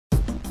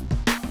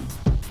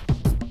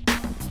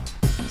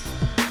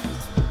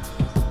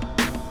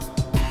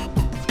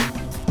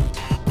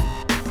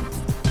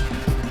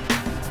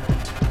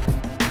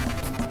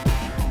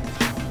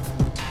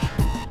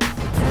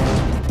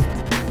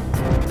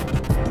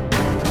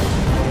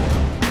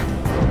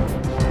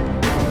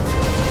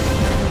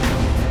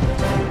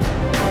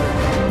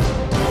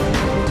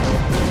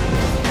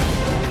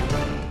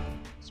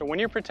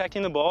you're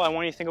protecting the ball, I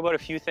want you to think about a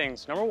few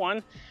things. Number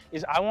one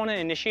is I want to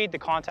initiate the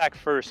contact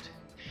first.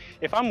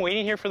 If I'm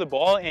waiting here for the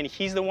ball and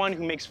he's the one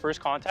who makes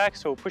first contact,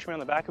 so push me on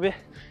the back a bit,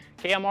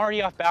 okay, I'm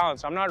already off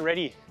balance, I'm not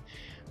ready.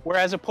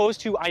 Whereas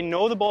opposed to, I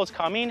know the ball's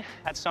coming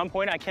at some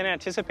point, I can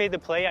anticipate the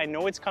play, I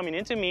know it's coming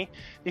into me.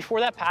 Before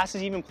that pass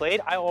is even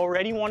played, I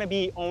already want to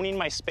be owning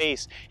my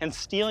space and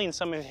stealing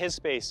some of his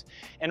space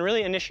and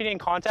really initiating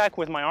contact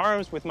with my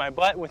arms, with my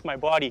butt, with my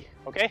body,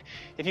 okay?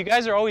 If you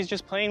guys are always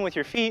just playing with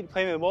your feet,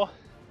 playing with the ball,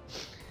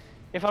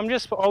 if I'm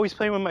just always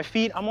playing with my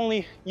feet, I'm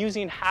only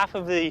using half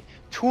of the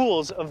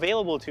tools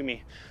available to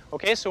me,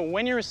 okay? So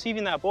when you're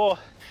receiving that ball,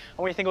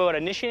 I want you to think about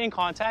initiating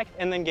contact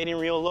and then getting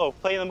real low.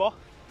 Playing the ball,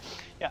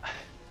 yeah.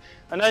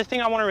 Another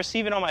thing, I want to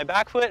receive it on my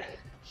back foot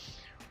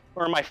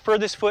or my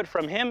furthest foot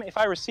from him. If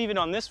I receive it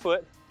on this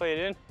foot, play it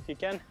in if you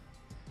can.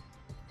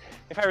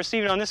 If I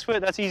receive it on this foot,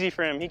 that's easy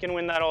for him. He can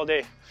win that all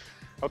day.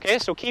 Okay,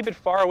 so keep it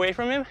far away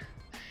from him.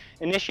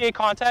 Initiate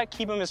contact,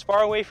 keep him as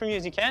far away from you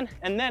as you can,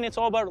 and then it's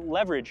all about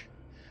leverage.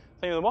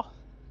 Playing with the ball.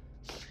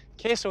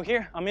 Okay, so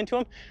here, I'm into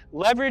him.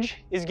 Leverage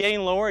is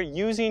getting lower,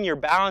 using your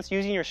balance,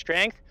 using your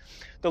strength.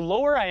 The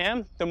lower I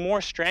am, the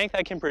more strength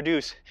I can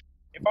produce.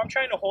 If I'm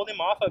trying to hold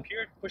him off up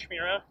here, push me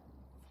around.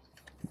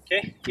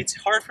 Okay, it's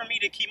hard for me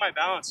to keep my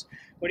balance.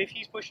 But if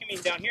he's pushing me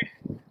down here,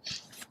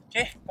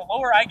 okay, the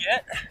lower I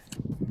get,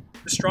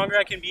 the stronger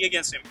I can be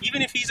against him.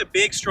 Even if he's a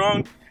big,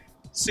 strong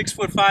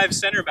 6'5"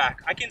 center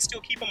back, I can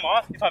still keep him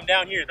off if I'm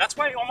down here. That's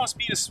why almost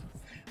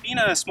being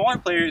a smaller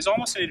player is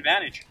almost an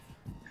advantage.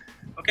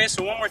 Okay,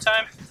 so one more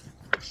time,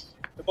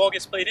 the ball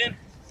gets played in.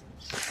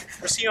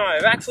 Receive on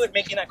my back foot,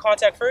 making that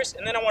contact first,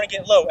 and then I want to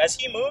get low. As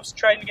he moves,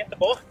 trying to get the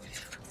ball,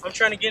 I'm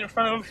trying to get in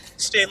front of him,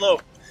 stay low.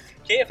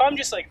 Okay, if I'm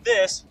just like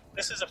this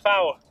is a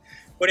foul.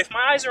 But if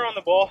my eyes are on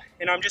the ball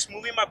and I'm just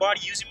moving my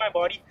body, using my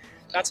body,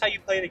 that's how you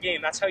play the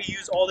game. That's how you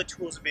use all the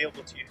tools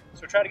available to you.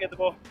 So try to get the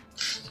ball.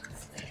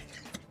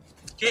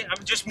 Okay,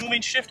 I'm just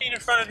moving, shifting in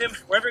front of him,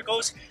 wherever it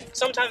goes.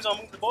 Sometimes I'll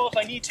move the ball if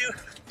I need to,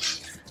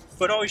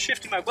 but always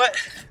shifting my butt,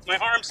 my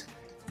arms,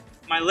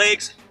 my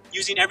legs,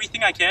 using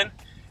everything I can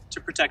to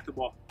protect the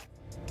ball.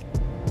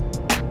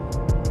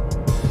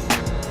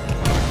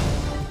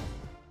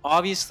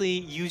 Obviously,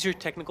 use your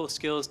technical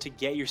skills to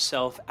get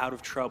yourself out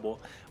of trouble,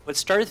 but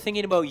start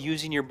thinking about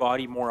using your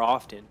body more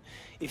often.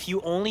 If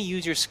you only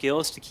use your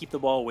skills to keep the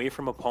ball away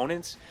from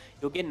opponents,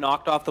 you'll get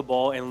knocked off the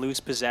ball and lose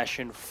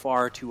possession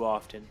far too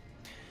often.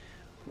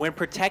 When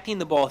protecting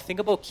the ball, think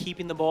about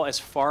keeping the ball as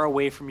far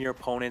away from your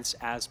opponents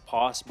as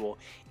possible.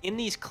 In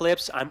these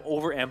clips, I'm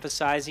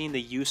overemphasizing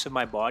the use of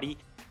my body.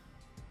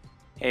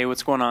 Hey,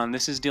 what's going on?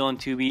 This is Dylan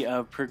Tooby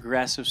of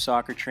Progressive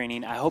Soccer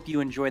Training. I hope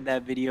you enjoyed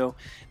that video.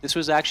 This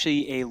was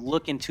actually a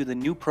look into the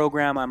new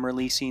program I'm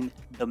releasing,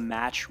 the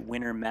Match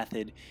Winner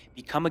Method.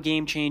 Become a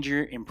game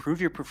changer, improve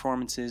your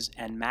performances,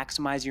 and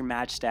maximize your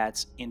match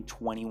stats in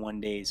 21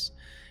 days.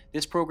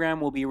 This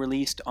program will be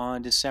released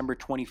on December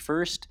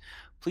 21st.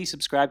 Please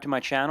subscribe to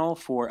my channel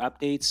for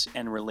updates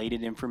and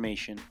related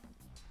information.